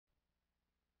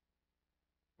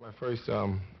My first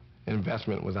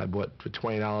investment was I bought, for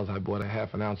 $20, I bought a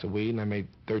half an ounce of weed, and I made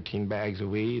 13 bags of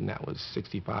weed, and that was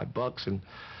 $65. And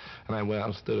I went out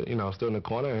and stood, stood in the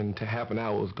corner, and to half an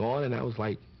hour it was gone, and I was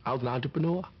like, I was an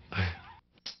entrepreneur.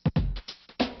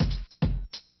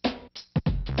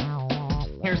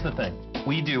 Here's the thing.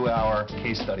 We do our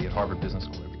case study at Harvard Business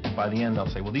School every year. By the end, I'll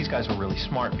say, well, these guys were really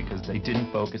smart because they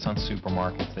didn't focus on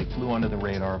supermarkets. They flew under the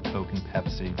radar of Coke and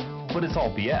Pepsi. But it's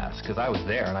all BS, because I was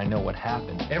there and I know what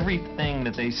happened. Everything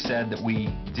that they said that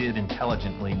we did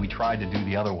intelligently, we tried to do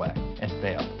the other way and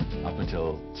failed. Up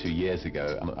until 2 years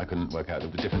ago, I couldn't work out the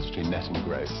difference between net and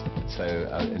gross. So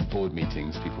in board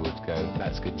meetings, people would go,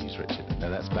 that's good news, Richard. No,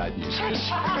 that's bad news, Richard.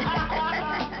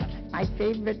 My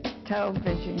favorite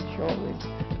television show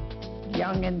was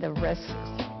Young and the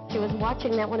Restless. She was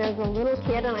watching that when I was a little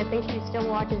kid, and I think she still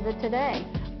watches it today.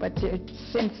 But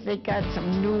since they got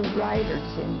some new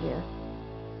writers in there,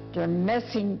 they're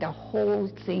messing the whole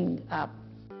thing up.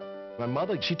 My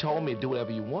mother, she told me, do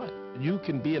whatever you want. You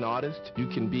can be an artist, you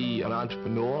can be an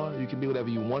entrepreneur, you can be whatever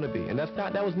you want to be. And that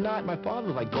was not, my father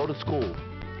was like, go to school.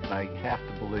 I have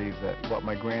to believe that what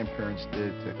my grandparents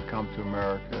did to come to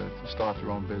America, to start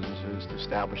their own businesses, to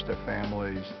establish their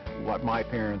families, what my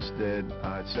parents did,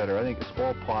 etc., I think it's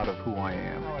all part of who I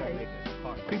am.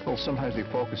 People sometimes they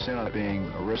focus in on being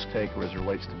a risk taker as it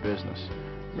relates to business.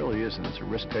 It really isn't. It's a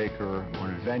risk taker or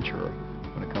an adventurer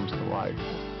when it comes to life.